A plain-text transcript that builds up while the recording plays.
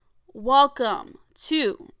Welcome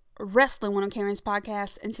to Wrestling One on Karen's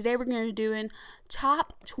podcast, and today we're going to be doing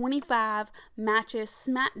top 25 matches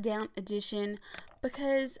SmackDown edition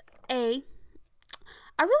because I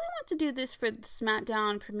really want to do this for the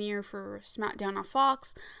SmackDown premiere for SmackDown on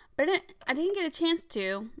Fox, but I didn't get a chance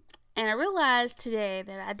to, and I realized today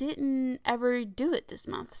that I didn't ever do it this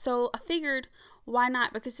month, so I figured why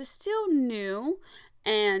not, because it's still new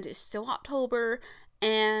and it's still October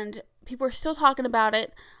and people are still talking about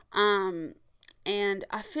it. And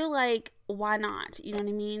I feel like why not? You know what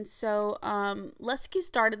I mean? So, let's get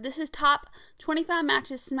started. This is top 25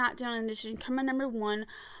 matches SmackDown edition. Coming number 1,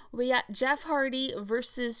 we got Jeff Hardy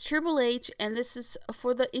versus Triple H, and this is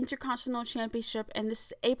for the Intercontinental Championship, and this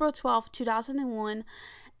is April 12th, 2001,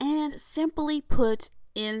 and simply put,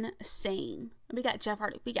 insane. We got Jeff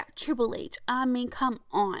Hardy. We got Triple H. I mean, come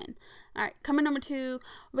on. All right, coming number 2,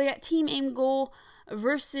 we got Team Angle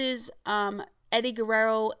versus, Eddie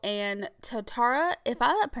Guerrero and Tatara. If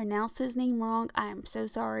I pronounced his name wrong, I am so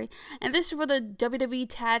sorry. And this is for the WWE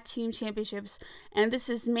Tag Team Championships. And this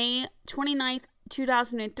is May 29th,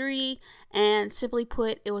 2003. And simply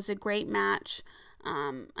put, it was a great match.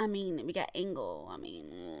 We got Angle.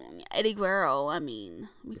 Eddie Guerrero.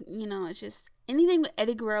 It's just anything with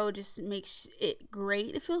Eddie Guerrero just makes it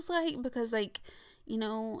great, it feels like. Because,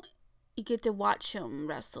 you get to watch him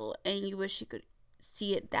wrestle. And you wish you could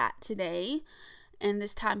see it that today in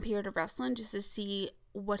this time period of wrestling, just to see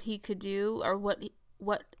what he could do or what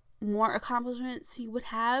more accomplishments he would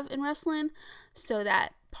have in wrestling. So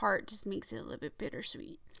that part just makes it a little bit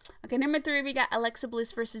bittersweet. Okay, number 3, we got Alexa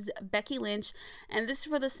Bliss versus Becky Lynch, and this is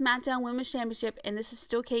for the SmackDown Women's Championship, and this is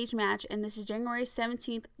still cage match, and this is January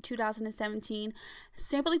 17th, 2017.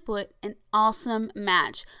 Simply put, an awesome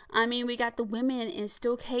match. We got the women in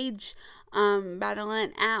steel cage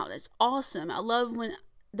battling out. It's awesome. I love when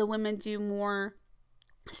the women do more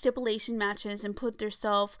stipulation matches and put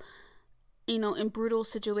themselves, in brutal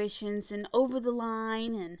situations and over the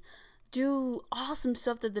line and do awesome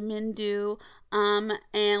stuff that the men do. And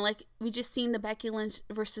we just seen the Becky Lynch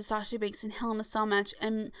versus Sasha Banks in Hell in a Cell match,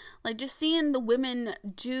 and just seeing the women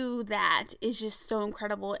do that is just so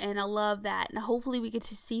incredible, and I love that, and hopefully we get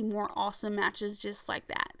to see more awesome matches just like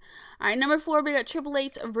that. Alright, number 4, we got Triple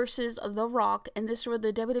H versus The Rock, and this was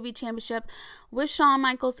the WWE Championship with Shawn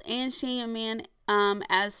Michaels and Shane McMahon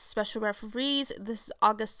as special referees. This is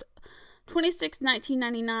August 26,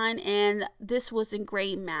 1999, and this was a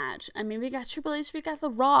great match. We got Triple H, we got The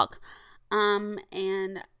Rock,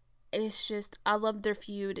 and it's just, I love their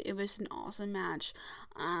feud. It was an awesome match.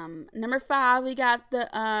 Number 5, we got the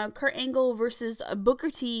Kurt Angle versus Booker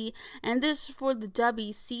T, and this is for the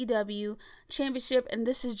WCW Championship, and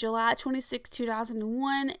this is July 26,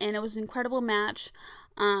 2001, and it was an incredible match.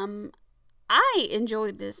 I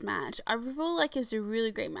enjoyed this match. I feel like it was a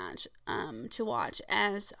really great match to watch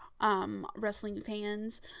as wrestling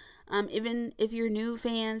fans. Even if you're new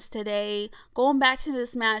fans today, going back to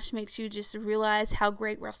this match makes you just realize how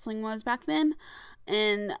great wrestling was back then,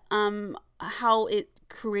 and how it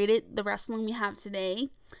created the wrestling we have today.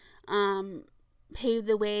 Paved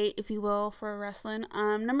the way, if you will, for wrestling.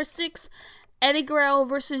 Number 6, Eddie Guerrero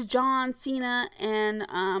versus John Cena,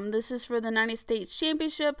 and this is for the United States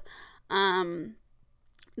Championship.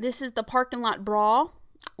 This is the parking lot brawl,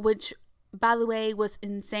 which, by the way, was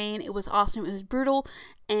insane. It was awesome. It was brutal.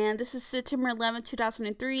 And this is September 11th,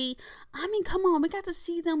 2003. Come on. We got to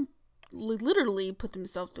see them literally put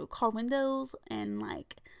themselves through car windows and,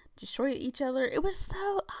 destroy each other. It was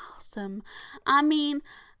so awesome. I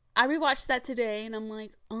rewatched that today, and I'm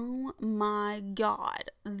like, oh my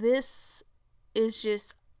God. This is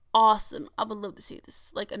just awesome. I would love to see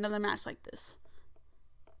this. Another match like this.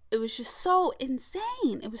 It was just so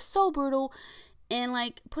insane. It was so brutal, and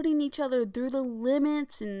putting each other through the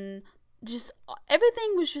limits, and just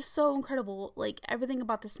everything was just so incredible. Everything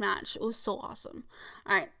about this match, it was so awesome.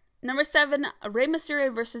 All right, number 7, Rey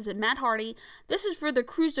Mysterio versus Matt Hardy. This is for the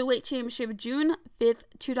Cruiserweight Championship, June 5th,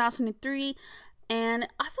 2003. And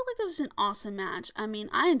I feel like it was an awesome match. I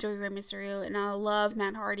enjoy Rey Mysterio, and I love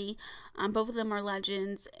Matt Hardy. Both of them are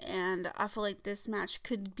legends, and I feel like this match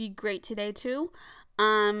could be great today too.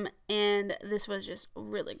 And this was just a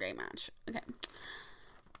really great match. Okay.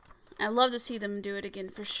 I'd love to see them do it again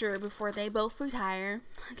for sure before they both retire.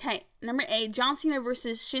 Okay, number 8, John Cena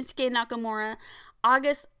versus Shinsuke Nakamura,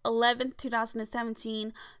 August 11th,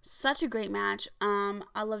 2017. Such a great match.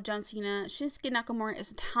 I love John Cena. Shinsuke Nakamura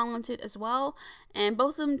is talented as well, and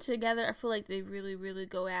both of them together, I feel like they really, really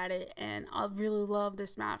go at it, and I really love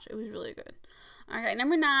this match. It was really good. Okay,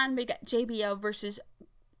 number 9, we got JBL versus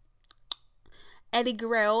Eddie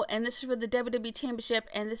Guerrero, and this is for the WWE Championship,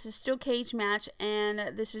 and this is still cage match,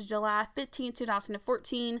 and this is July 15th,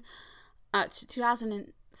 2014,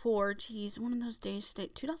 2004, geez, one of those days,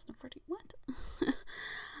 2014, what?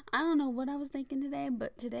 I don't know what I was thinking today,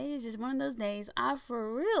 but today is just one of those days. I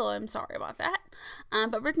for real am sorry about that.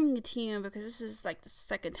 But we're going to continue because this is like the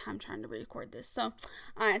second time trying to record this. So,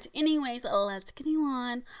 alright, anyways, let's continue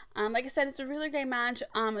on. Like I said, it's a really great match.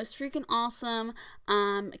 It was freaking awesome.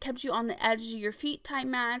 It kept you on the edge of your feet type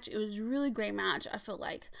match. It was a really great match, I feel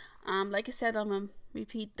like. Like I said, I'm going to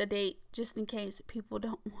repeat the date just in case people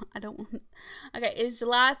okay, it's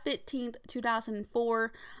July 15th,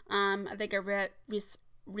 2004. I think I read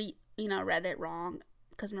it wrong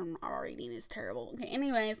because my reading is terrible. Okay,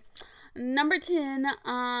 anyways, number 10,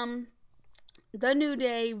 The New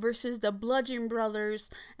Day versus the Bludgeon Brothers,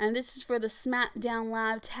 and this is for the SmackDown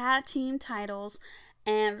Live Tag Team titles,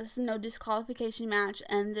 and this is no disqualification match,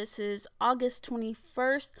 and this is August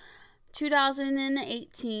 21st,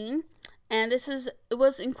 2018. And it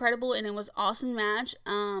was incredible and it was awesome match.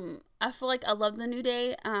 I feel like I love the New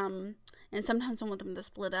Day. And sometimes I want them to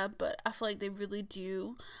split up, but I feel like they really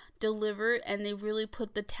do deliver, and they really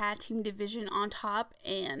put the tag team division on top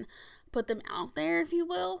and put them out there, if you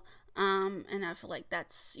will. And I feel like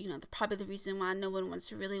that's, probably the reason why no one wants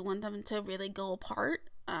to really want them to really go apart.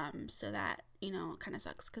 So that, it kind of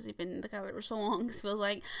sucks because they've been together for so long, it feels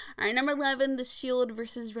like. All right, number 11, The Shield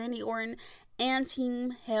versus Randy Orton and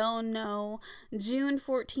Team Hell No, June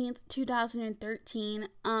 14th, 2013.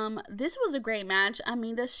 This was a great match. I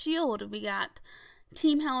mean, The Shield, we got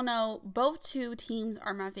Team Hell No. Both two teams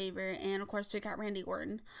are my favorite, and of course we got Randy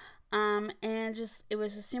Orton. And just, it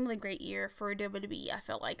was a simply great year for WWE, I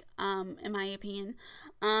felt like, in my opinion.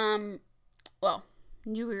 Well,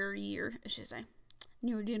 newer year, I should say.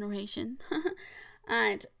 Newer generation.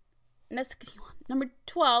 Alright, let's continue on. Number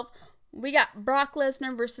 12, we got Brock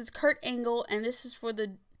Lesnar versus Kurt Angle, and this is for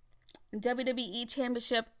the WWE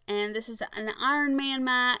Championship, and this is an Iron Man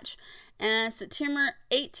match, and September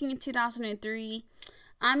 18, 2003.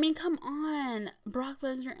 I mean, come on. Brock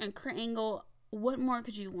Lesnar and Kurt Angle, what more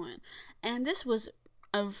could you want? And this was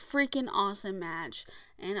a freaking awesome match,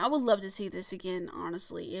 and I would love to see this again,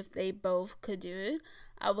 honestly, if they both could do it.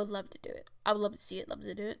 I would love to do it. I would love to see it, love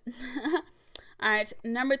to do it. Alright,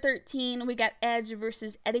 number 13, we got Edge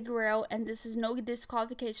versus Eddie Guerrero, and this is no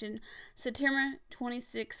disqualification. September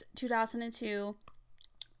 26, 2002.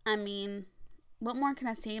 I mean, what more can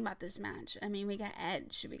I say about this match? I mean, we got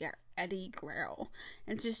Edge, we got Eddie Guerrero.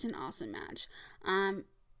 It's just an awesome match. I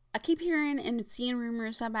keep hearing and seeing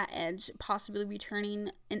rumors about Edge possibly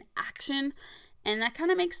returning in action, and that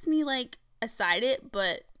kind of makes me, excited,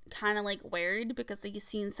 but kind of worried because you've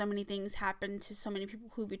seen so many things happen to so many people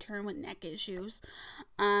who return with neck issues.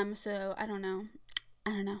 So I don't know.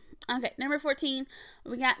 Okay, number 14,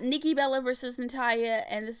 we got Nikki Bella versus Natalya,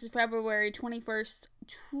 and this is February 21st,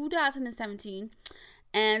 2017.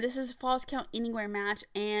 And this is a Falls Count Anywhere match,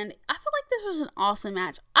 and I feel like this was an awesome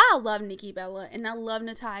match. I love Nikki Bella, and I love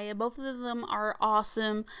Natalya. Both of them are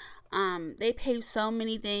awesome. They paved so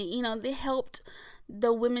many things. They helped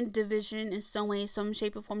the women's division in some way, some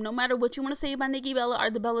shape, or form. No matter what you want to say about Nikki Bella or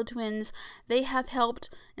the Bella Twins, they have helped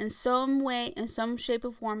in some way, in some shape,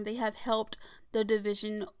 or form. They have helped the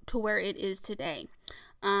division to where it is today.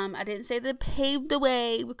 I didn't say they paved the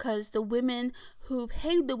way, because the women who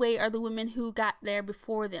paved the way are the women who got there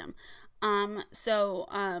before them. So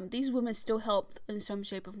these women still helped in some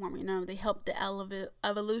shape or form. They helped the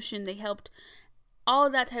evolution. They helped all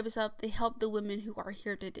of that type of stuff. They helped the women who are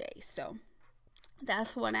here today. So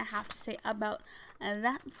that's what I have to say about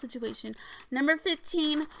that situation. Number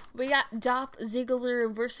 15, we got Dolph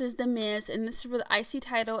Ziggler versus The Miz, and this is for the IC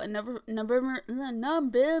title in November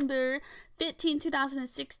 15,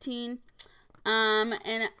 2016. And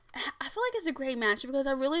I feel like it's a great match because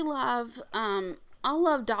I really love, I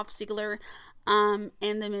love Dolph Ziggler, and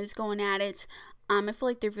The Miz going at it. I feel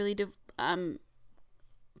like they really do,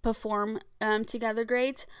 perform, together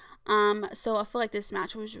great. So I feel like this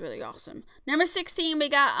match was really awesome. Number 16, we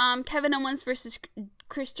got Kevin Owens versus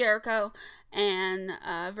Chris Jericho, and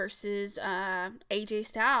versus AJ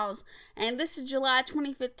Styles. And this is July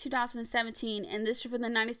 25th, 2017, and this is for the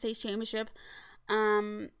United States Championship.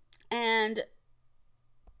 And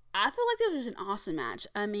I feel like this was an awesome match.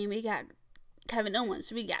 I mean, we got Kevin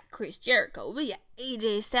Owens, we got Chris Jericho, we got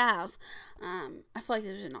AJ Styles. I feel like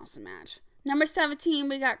this was an awesome match. Number 17,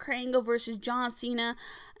 we got Kurt Angle versus John Cena,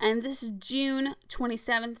 and this is June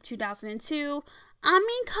 27th, 2002. I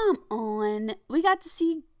mean, come on. We got to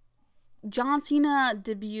see John Cena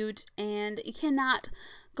debut, and you cannot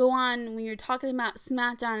go on when you're talking about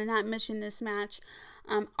SmackDown and not mention this match,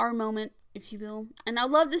 our moment, if you will. And I'd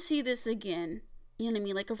love to see this again. You know what I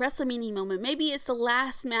mean? Like a WrestleMania moment. Maybe it's the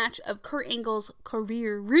last match of Kurt Angle's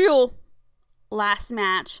career. Real last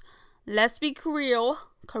match. Let's be real.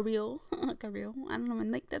 Career. I don't know.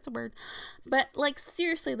 I think that's a word. But like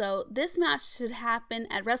seriously though, this match should happen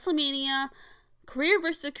at WrestleMania. Career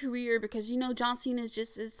versus career, because you know John Cena is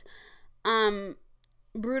just as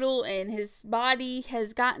brutal, and his body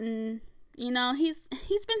has gotten, you know, he's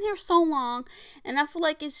been here so long, and I feel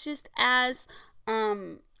like it's just as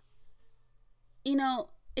you know,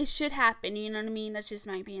 it should happen, you know what I mean? That's just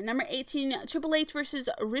my opinion. Number 18, Triple H versus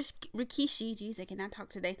Rikishi. Jeez, I cannot talk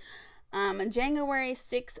today. January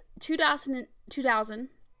 6, 2000,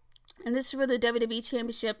 and this is for the WWE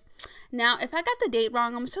Championship. Now, if I got the date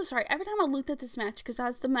wrong, I'm so sorry. Every time I looked at this match, because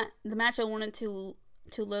that's the match I wanted to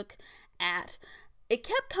look at, it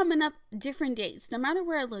kept coming up different dates, no matter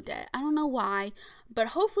where I looked at. I don't know why, but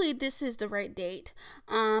hopefully this is the right date.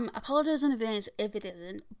 Apologize in advance if it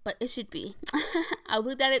isn't, but it should be. I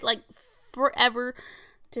looked at it like forever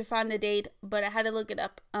to find the date, but I had to look it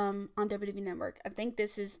up on WWE Network. I think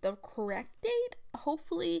this is the correct date,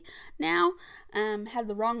 hopefully now. Had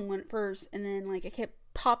the wrong one first, and then like it kept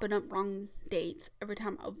popping up wrong dates every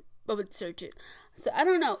time I would search it. So I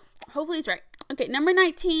don't know. Hopefully it's right. Okay, number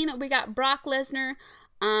 19, we got Brock Lesnar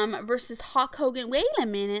versus Hulk Hogan. Wait a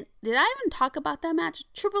minute. Did I even talk about that match?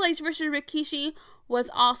 Triple H versus Rikishi was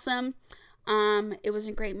awesome. It was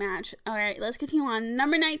a great match. All right, let's continue on.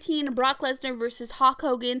 Number 19, Brock Lesnar versus Hulk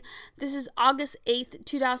Hogan. This is August 8th,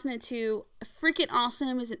 2002. Freaking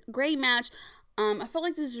awesome. It's a great match. I felt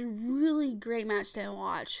like this is a really great match to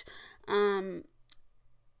watch.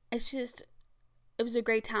 It was a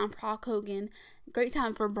great time for Hulk Hogan. Great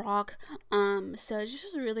time for Brock. So it just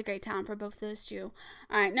was a really great time for both those two.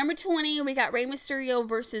 All right, number 20, we got Rey Mysterio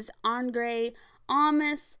versus Andre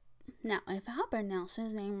Almas. Now, if I pronounce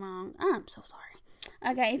his name wrong, I'm so sorry.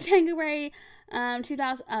 Okay, January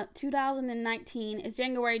 2019 is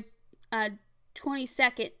January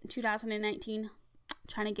 22nd, 2019.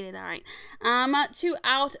 Trying to get it all right. 2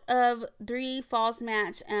 out of 3 falls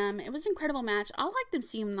match. It was an incredible match. I like them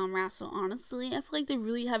seeing them wrestle, honestly. I feel like they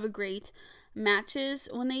really have a great matches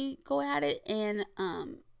when they go at it, and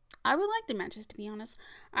I really like the matches, to be honest.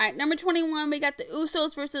 All right, number 21, we got the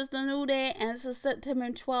Usos versus the New Day, and this is September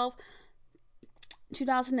 12th,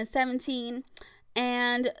 2017.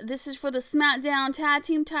 And this is for the SmackDown Tag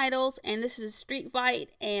Team titles, and this is a street fight,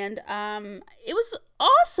 and it was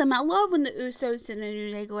awesome. I love when the Usos and the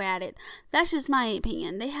New Day go at it. That's just my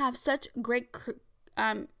opinion. They have such great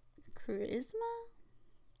charisma.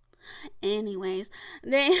 Anyways,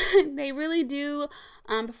 they really do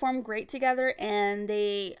perform great together, and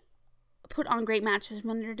they put on great matches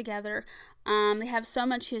when they're together. They have so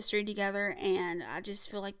much history together, and I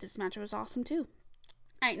just feel like this match was awesome too.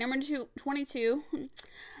 Alright, number 22,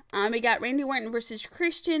 we got Randy Orton versus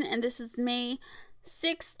Christian, and this is May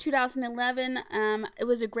 6, 2011. It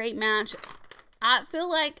was a great match. I feel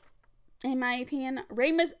like, in my opinion,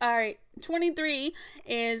 23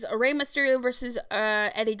 is Rey Mysterio versus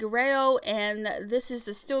Eddie Guerrero, and this is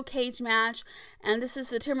a steel cage match, and this is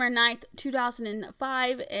September 9th,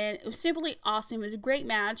 2005, and it was simply awesome. It was a great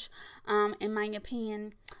match, in my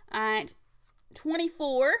opinion. Alright,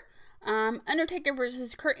 24, Undertaker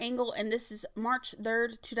versus Kurt Angle, and this is March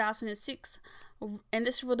 3rd, 2006, and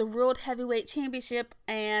this is for the World Heavyweight Championship,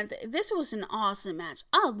 and this was an awesome match.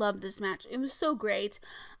 I love this match. It was so great.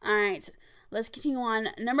 Alright, let's continue on.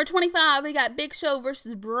 Number 25, we got Big Show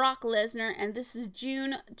versus Brock Lesnar, and this is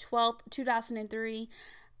June 12th, 2003.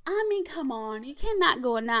 I mean, come on. You cannot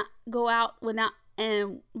go out without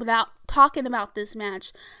talking about this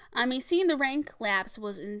match. I mean, seeing the ring collapse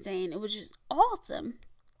was insane. It was just awesome.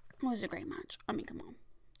 It was a great match. I mean, come on.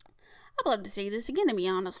 I'd love to see this again, to be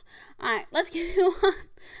honest. Alright, let's get on.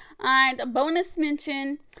 Alright, a bonus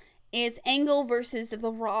mention is Angle versus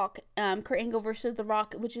The Rock. Kurt Angle versus The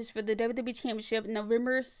Rock, which is for the WWE Championship,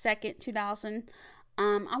 November 2nd, 2000.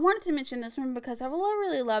 I wanted to mention this one because I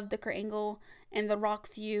really loved the Kurt Angle and The Rock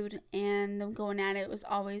feud, and them going at it was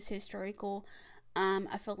always historical.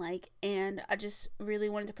 I feel like, and I just really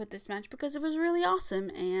wanted to put this match because it was really awesome,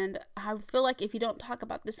 and I feel like if you don't talk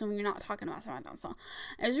about this one, you're not talking about SmackDown. So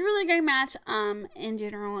it was a really great match in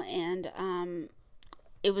general, and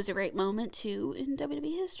it was a great moment too in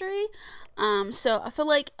WWE history. So I feel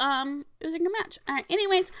like it was a good match. Alright,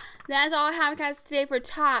 anyways, that's all I have, guys, today for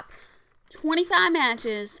top 25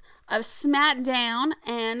 matches of SmackDown,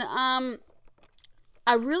 and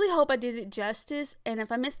I really hope I did it justice, and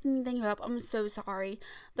if I messed anything up, I'm so sorry.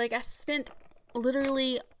 Like, I spent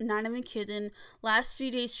literally, not even kidding, last few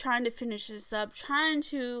days trying to finish this up, trying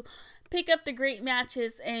to pick up the great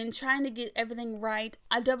matches and trying to get everything right.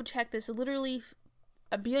 I double checked this literally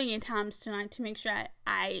a billion times tonight to make sure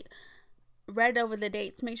I read over the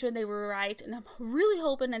dates, make sure they were right, and I'm really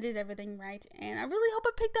hoping I did everything right, and I really hope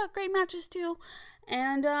I picked out great matches too.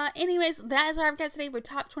 And anyways, that is our podcast today for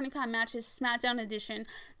Top 25 Matches SmackDown Edition.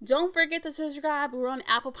 Don't forget to subscribe. We're on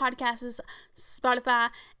Apple Podcasts, Spotify,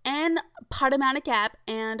 and Podomatic app.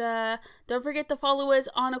 And don't forget to follow us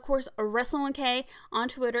on, of course, Wrestling1K on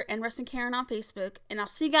Twitter and Wrestling Karen on Facebook. And I'll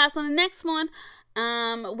see you guys on the next one,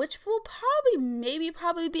 which will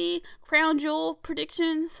probably be Crown Jewel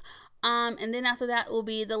predictions. And then after that will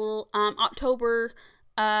be the October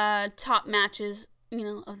top matches,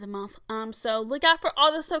 of the month. So look out for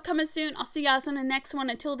all this stuff coming soon. I'll see you guys on the next one.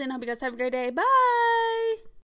 Until then, hope you guys have a great day. Bye!